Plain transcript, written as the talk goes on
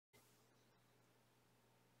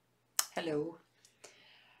Hello.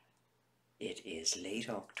 It is late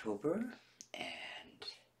October and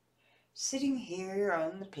sitting here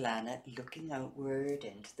on the planet looking outward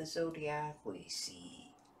into the zodiac, we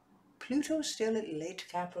see Pluto still at late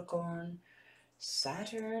Capricorn,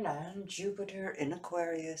 Saturn and Jupiter in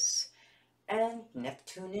Aquarius, and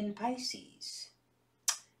Neptune in Pisces,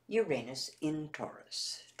 Uranus in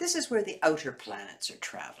Taurus. This is where the outer planets are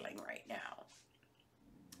traveling right now.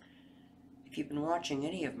 If you've been watching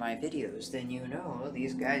any of my videos, then you know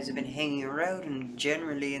these guys have been hanging around and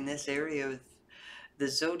generally in this area of the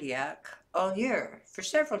zodiac all year, for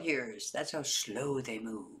several years. That's how slow they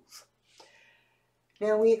move.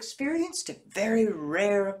 Now, we experienced a very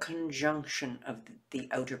rare conjunction of the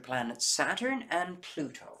outer planets Saturn and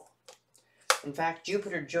Pluto. In fact,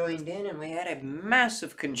 Jupiter joined in and we had a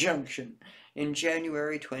massive conjunction in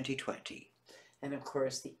January 2020. And of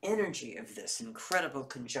course, the energy of this incredible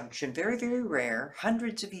conjunction, very, very rare,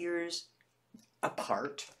 hundreds of years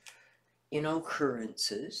apart in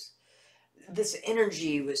occurrences. This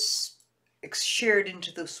energy was shared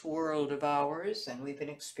into this world of ours, and we've been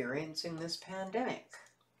experiencing this pandemic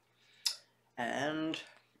and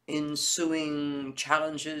ensuing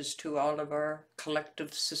challenges to all of our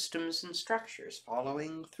collective systems and structures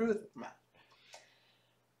following through them.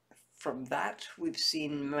 From that, we've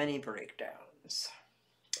seen many breakdowns.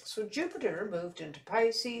 So Jupiter moved into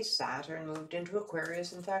Pisces, Saturn moved into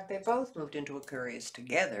Aquarius. In fact, they both moved into Aquarius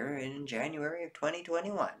together in January of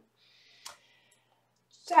 2021.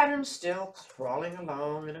 Saturn's still crawling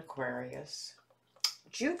along in Aquarius.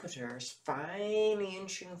 Jupiter's finally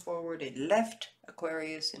inching forward. It left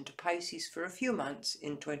Aquarius into Pisces for a few months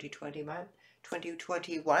in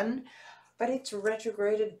 2021, but it's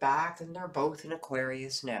retrograded back and they're both in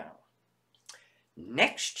Aquarius now.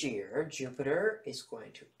 Next year, Jupiter is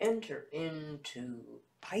going to enter into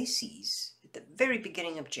Pisces at the very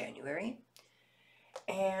beginning of January,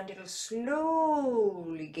 and it'll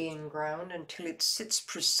slowly gain ground until it sits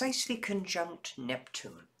precisely conjunct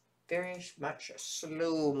Neptune. Very much a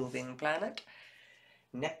slow-moving planet.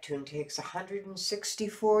 Neptune takes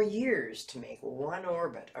 164 years to make one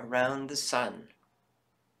orbit around the Sun,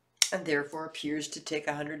 and therefore appears to take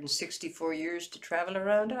 164 years to travel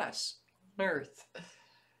around us. Earth.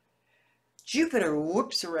 Jupiter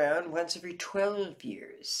whoops around once every 12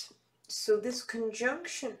 years. So this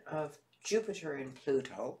conjunction of Jupiter and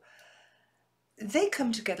Pluto, they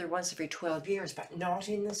come together once every 12 years, but not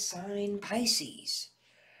in the sign Pisces.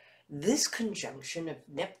 This conjunction of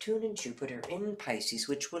Neptune and Jupiter in Pisces,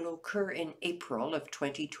 which will occur in April of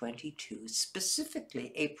 2022,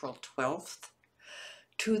 specifically April 12th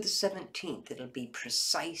to the 17th, it'll be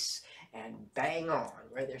precise and bang on,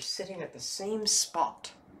 where they're sitting at the same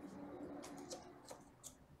spot.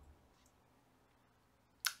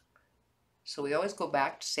 So we always go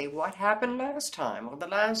back to say, what happened last time? Well, the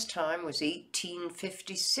last time was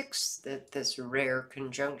 1856 that this rare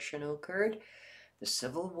conjunction occurred. The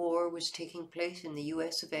Civil War was taking place in the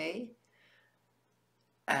US of A.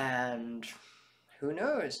 And who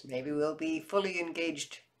knows, maybe we'll be fully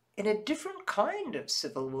engaged in a different kind of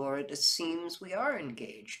civil war. It seems we are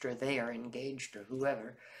engaged, or they are engaged, or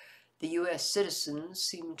whoever. The US citizens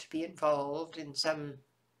seem to be involved in some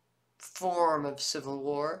form of civil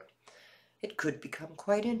war. It could become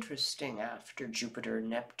quite interesting after Jupiter and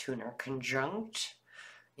Neptune are conjunct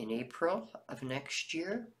in April of next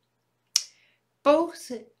year.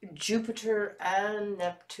 Both Jupiter and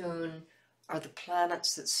Neptune are the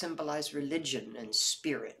planets that symbolize religion and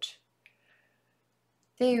spirit.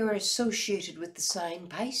 They are associated with the sign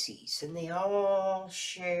Pisces, and they all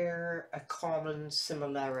share a common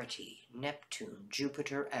similarity: Neptune,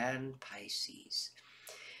 Jupiter, and Pisces.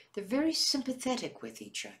 They're very sympathetic with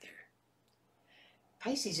each other.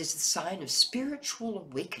 Pisces is the sign of spiritual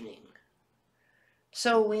awakening.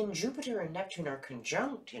 So when Jupiter and Neptune are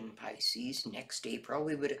conjunct in Pisces next April,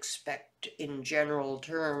 we would expect, in general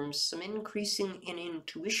terms, some increasing in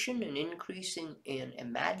intuition and increasing in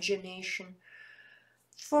imagination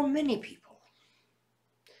for many people.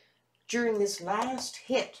 During this last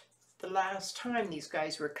hit, the last time these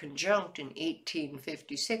guys were conjunct in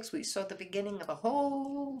 1856, we saw the beginning of a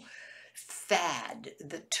whole fad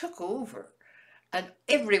that took over, and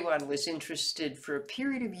everyone was interested for a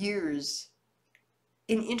period of years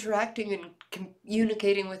in interacting and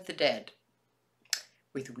communicating with the dead,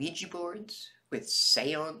 with Ouija boards, with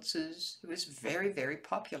seances. It was very, very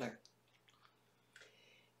popular.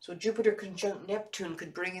 So Jupiter conjunct Neptune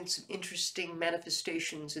could bring in some interesting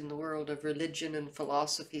manifestations in the world of religion and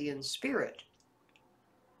philosophy and spirit.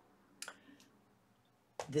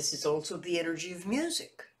 This is also the energy of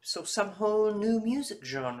music. So some whole new music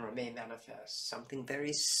genre may manifest, something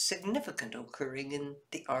very significant occurring in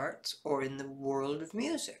the arts or in the world of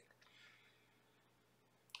music.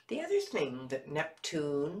 The other thing that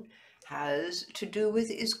Neptune has to do with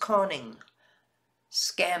is conning,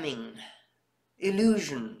 scamming,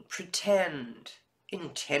 illusion, pretend,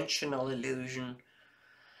 intentional illusion.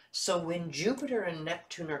 So when Jupiter and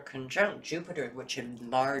Neptune are conjunct, Jupiter, which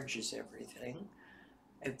enlarges everything,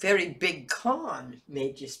 a very big con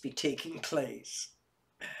may just be taking place.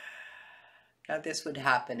 Now this would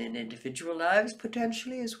happen in individual lives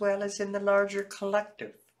potentially as well as in the larger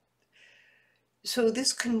collective. So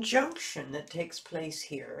this conjunction that takes place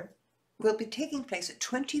here will be taking place at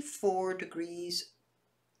 24 degrees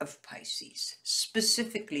of Pisces,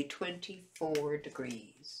 specifically 24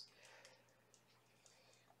 degrees.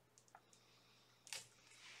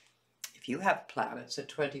 If you have planets at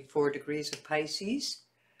 24 degrees of Pisces,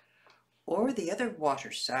 or the other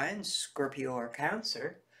water signs, Scorpio or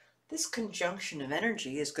Cancer, this conjunction of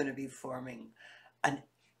energy is going to be forming a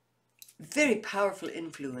very powerful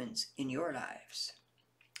influence in your lives,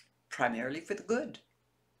 primarily for the good.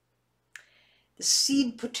 The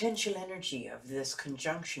seed potential energy of this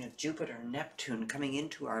conjunction of Jupiter and Neptune coming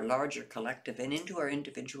into our larger collective and into our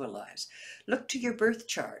individual lives. Look to your birth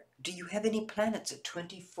chart. Do you have any planets at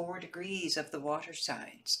 24 degrees of the water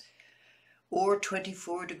signs? Or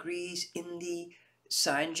 24 degrees in the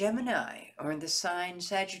sign Gemini, or in the sign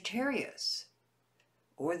Sagittarius,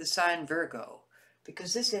 or the sign Virgo?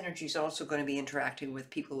 Because this energy is also going to be interacting with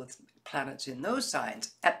people with planets in those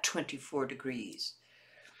signs at 24 degrees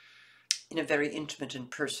in a very intimate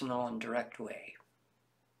and personal and direct way.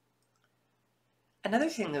 Another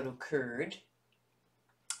thing that occurred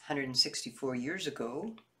 164 years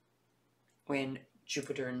ago when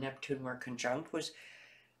Jupiter and Neptune were conjunct was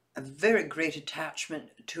a very great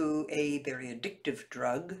attachment to a very addictive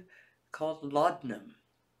drug called laudanum.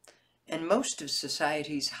 And most of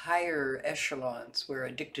society's higher echelons were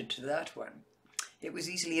addicted to that one. It was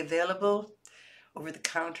easily available over the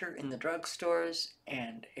counter in the drugstores,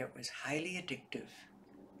 and it was highly addictive.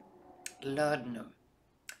 Laudanum.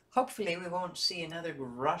 Hopefully we won't see another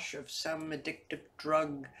rush of some addictive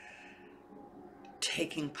drug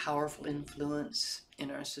taking powerful influence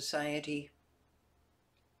in our society.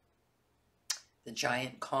 The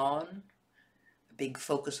giant con, a big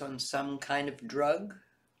focus on some kind of drug.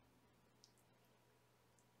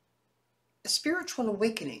 A spiritual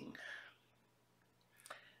awakening.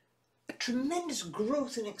 A tremendous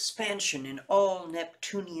growth and expansion in all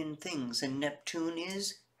Neptunian things, and Neptune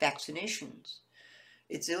is vaccinations,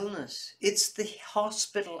 it's illness, it's the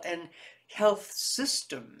hospital and health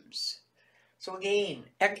systems. So again,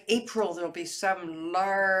 April there'll be some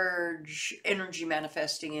large energy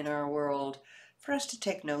manifesting in our world for us to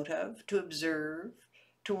take note of, to observe,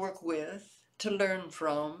 to work with, to learn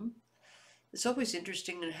from. It's always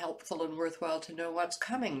interesting and helpful and worthwhile to know what's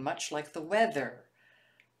coming, much like the weather.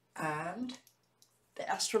 And the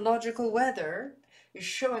astrological weather is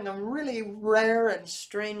showing a really rare and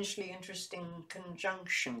strangely interesting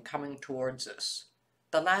conjunction coming towards us.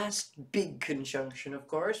 The last big conjunction, of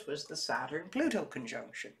course, was the Saturn-Pluto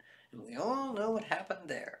conjunction. And we all know what happened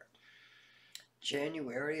there.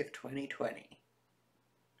 January of 2020.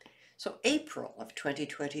 So April of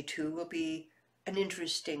 2022 will be an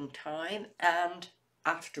interesting time, and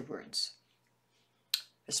afterwards,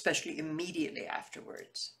 especially immediately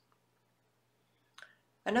afterwards.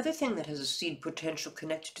 Another thing that has a seed potential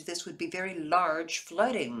connected to this would be very large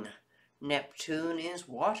flooding. Neptune is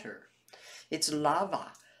water. It's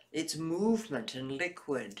lava. It's movement and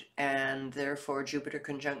liquid, and therefore Jupiter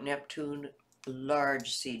conjunct Neptune,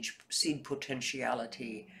 large seed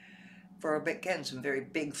potentiality for, again, some very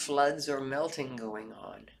big floods or melting going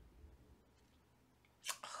on.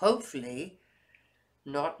 Hopefully,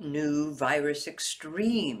 not new virus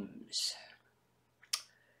extremes.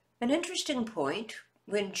 An interesting point,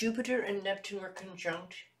 when Jupiter and Neptune were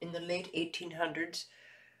conjunct in the late 1800s,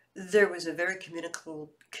 there was a very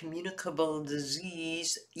communicable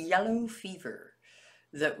disease, yellow fever,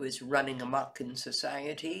 that was running amok in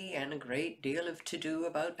society, and a great deal of to-do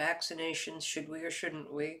about vaccinations, should we or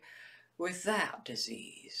shouldn't we, with that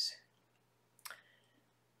disease.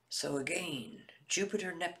 So again,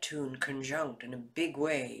 Jupiter-Neptune conjunct in a big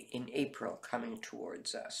way in April coming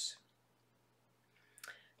towards us.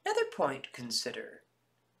 Another point to consider.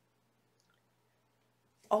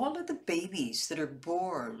 All of the babies that are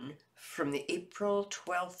born from the April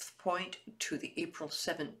 12th point to the April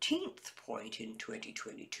 17th point in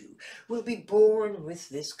 2022 will be born with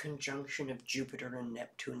this conjunction of Jupiter and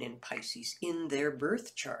Neptune in Pisces in their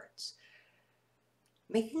birth charts.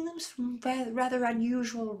 making them some rather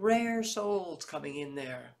unusual, rare souls coming in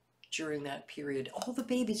there during that period. All the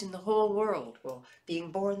babies in the whole world, well,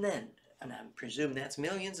 being born then, and I presume that's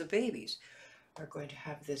millions of babies, are going to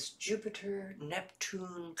have this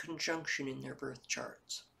Jupiter-Neptune conjunction in their birth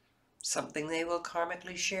charts. Something they will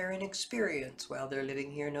karmically share and experience while they're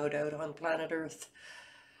living here, no doubt, on planet Earth.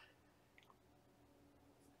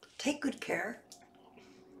 Take good care.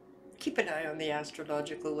 Keep an eye on the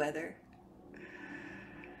astrological weather.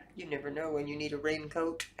 You never know when you need a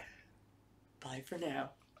raincoat. Bye for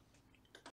now.